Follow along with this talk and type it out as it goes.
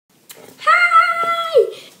Hi!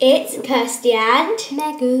 It's Kirsty and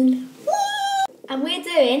Megan. And we're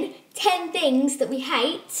doing 10 things that we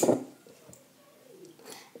hate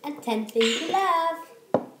and 10 things we love.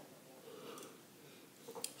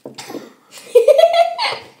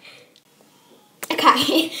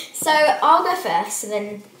 Okay, so I'll go first and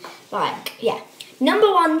then,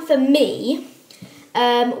 Number one for me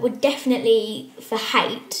would definitely, for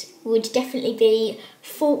hate, would definitely be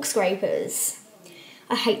fork scrapers.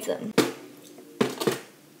 I hate them.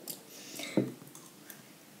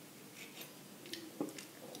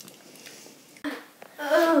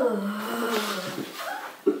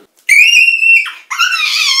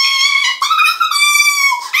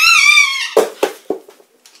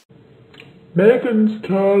 Megan's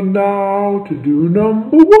turn now to do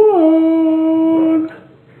number one.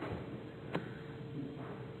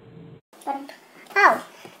 Oh,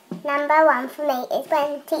 number one for me is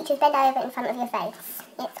when teachers bend over in front of your face.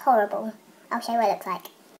 It's horrible. I'll show you what it looks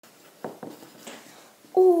like.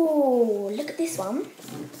 Oh, look at this one.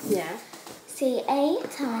 Yeah. See,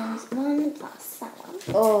 8 times 1 plus that one.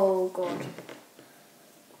 Oh god.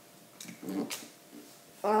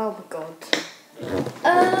 Oh my god.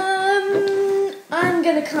 I'm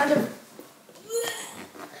gonna kind of.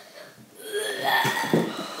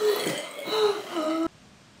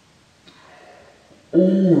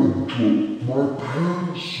 Oh, I dropped my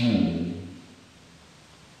pencil.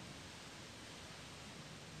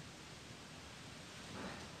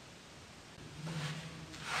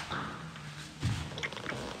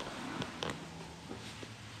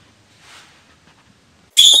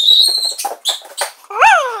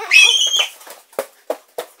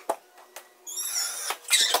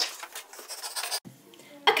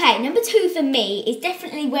 Okay, number 2 for me is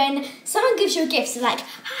definitely when someone gives you a gift. So like,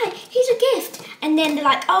 hi, here's a gift. And then they're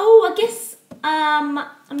like, oh, I guess, I'm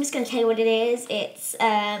just going to tell you what it is. It's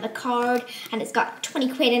a card and it's got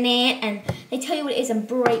 20 quid in it. And they tell you what it is and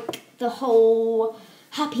break the whole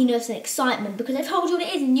happiness and excitement because they've told you what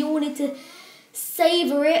it is and you wanted to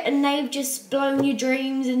savour it and they've just blown your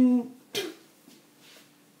dreams and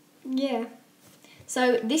yeah.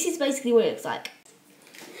 So this is basically what it looks like.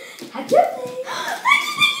 Happy birthday!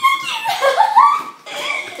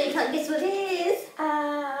 So you can't guess what it is?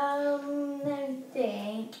 Let me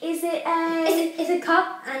think. Is it a... It's a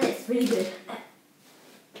cup and it's really good. Bye.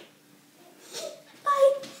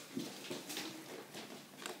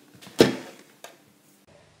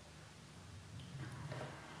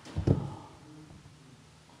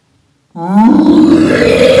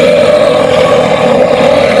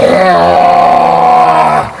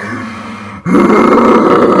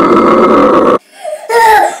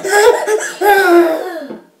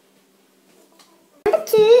 Number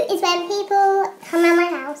 2 is when people come around my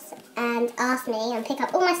house and ask me and pick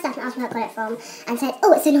up all my stuff and ask me where I got it from and said,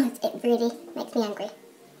 oh, it's so nice. It really makes me angry.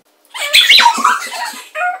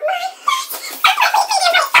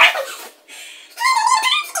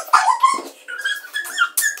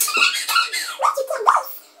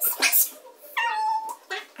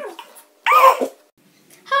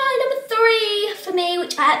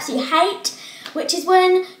 Which I absolutely hate, which is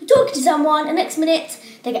when you're talking to someone and next minute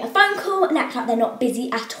they get a phone call and act like they're not busy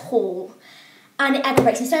at all. And it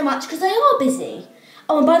aggravates me so much because they are busy.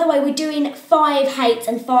 Oh, and by the way, we're doing 5 hates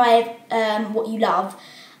and 5 what you love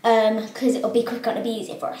because it'll be quicker and it'll be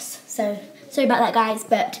easier for us. So, sorry about that, guys.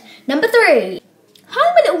 But number 3.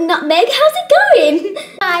 Hi, my little nutmeg. How's it going?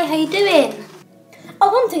 Hi, how you doing?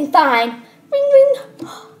 Oh, I'm doing fine. Ring, ring.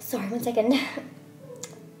 Sorry, 1 second.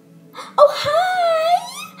 Oh, hi!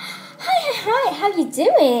 Hi, how you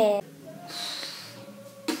doing?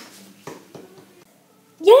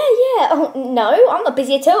 Yeah. Oh, no, I'm not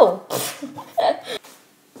busy at all.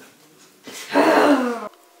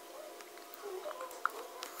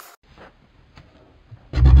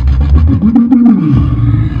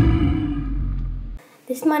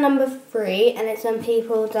 This is my number 3 and it's when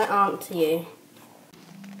people don't answer you.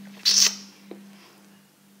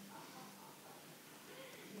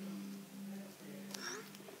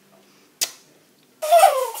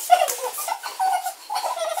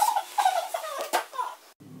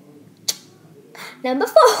 Number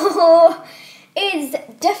 4 is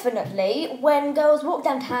definitely when girls walk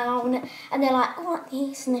downtown and they're like, oh, I want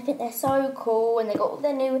this, and they think they're so cool and they got all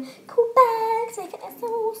their new cool bags and they think they're so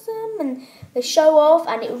awesome and they show off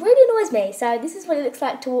and it really annoys me. So this is what it looks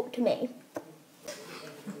like to walk to me.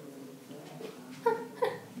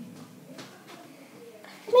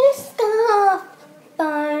 Mini scarf,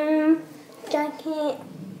 phone, jacket.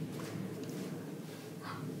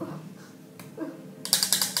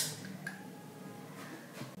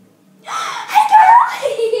 Hey girl!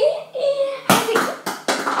 How's it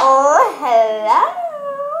going?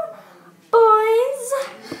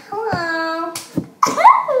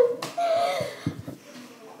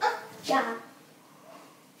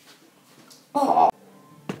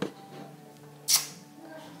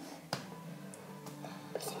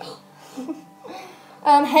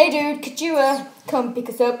 Hey dude, could you come pick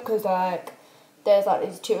us up? Because like there's like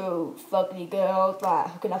these two fugly girls like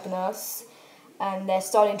hooking up on us, and they're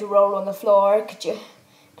starting to roll on the floor. Could you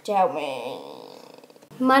help me?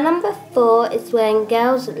 My number 4 is when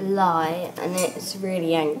girls lie, and it's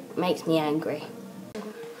really makes me angry.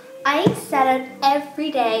 I eat salad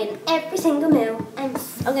every day and every single meal. I'm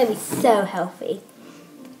going to be so healthy.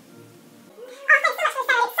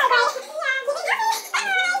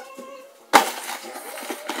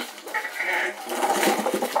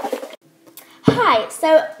 Hi,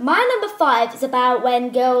 so my number 5 is about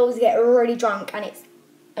when girls get really drunk and it's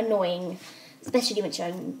annoying. Especially when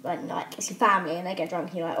like it's your family and they get drunk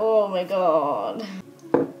and you're like, oh my god.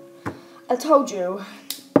 I told you.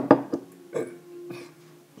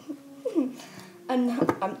 And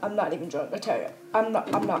I'm not even drunk. I tell you, I'm not.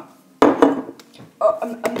 Oh,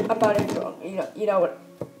 I'm not even drunk. You know what?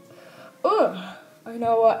 Ugh. I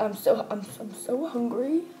know what. I'm so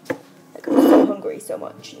hungry. Like I'm so hungry so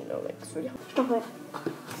much. You know, like it's really. Stop it.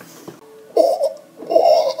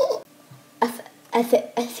 I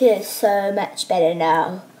feel so much better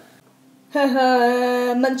now.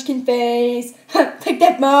 Haha, munchkin face. Take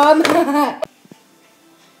that, Mom.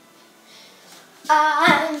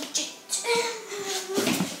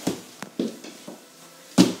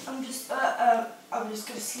 I'm just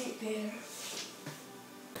gonna sleep here.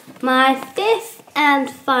 My 5th and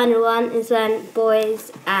final one is when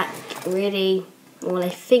boys act really, well, they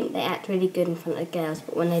think they act really good in front of girls,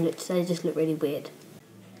 but when they just look really weird.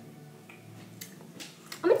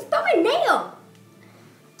 I mean, it's not my nail.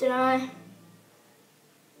 Did I?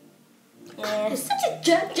 Yeah. You're such a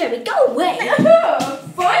jerk, Jerry. Go away.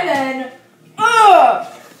 Fine then. Ugh.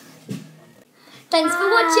 Thanks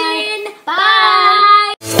for watching.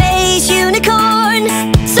 Bye. Space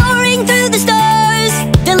unicorn.